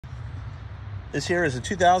This here is a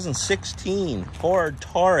 2016 Ford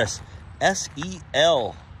Taurus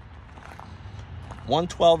SEL.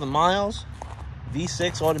 112 miles,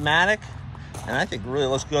 V6 automatic, and I think it really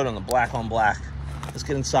looks good on the black on black. Let's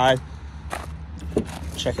get inside,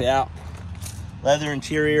 check it out. Leather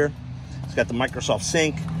interior. It's got the Microsoft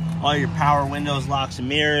Sync, all your power windows, locks and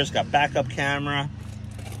mirrors, got backup camera.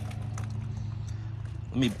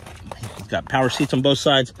 It's got power seats on both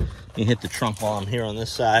sides. You can hit the trunk while I'm here on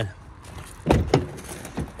this side.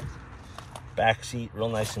 Back seat, real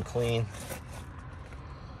nice and clean.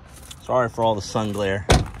 Sorry for all the sun glare.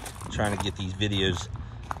 I'm trying to get these videos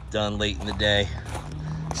done late in the day.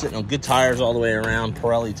 Sitting on good tires all the way around,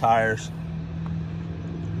 Pirelli tires.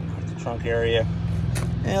 The trunk area.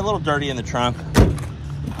 And a little dirty in the trunk.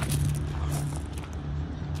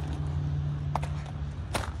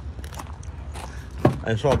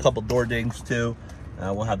 I saw a couple door dings too.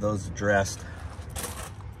 We'll have those addressed.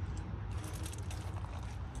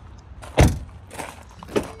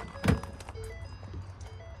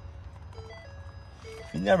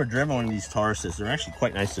 If you've never driven one of these Tauruses, they're actually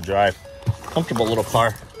quite nice to drive. Comfortable little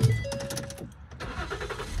car.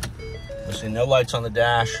 You see no lights on the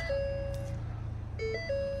dash.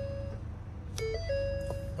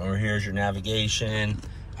 Over here is your navigation,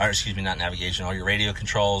 or excuse me, not navigation, all your radio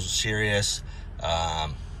controls, Sirius.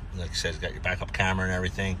 Like I said, it's got your backup camera and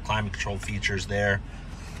everything. Climate control features there.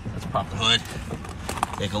 Let's pop the hood.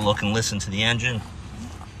 Take a look and listen to the engine.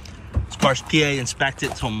 This car's PA inspected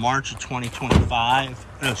until March of 2025.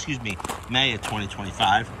 No, excuse me, May of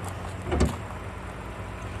 2025.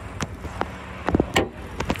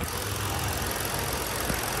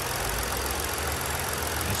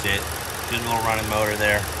 That's it. Good little running motor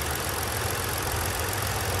there.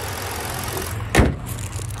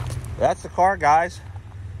 That's the car, guys.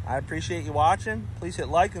 I appreciate you watching. Please hit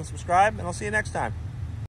like and subscribe, and I'll see you next time.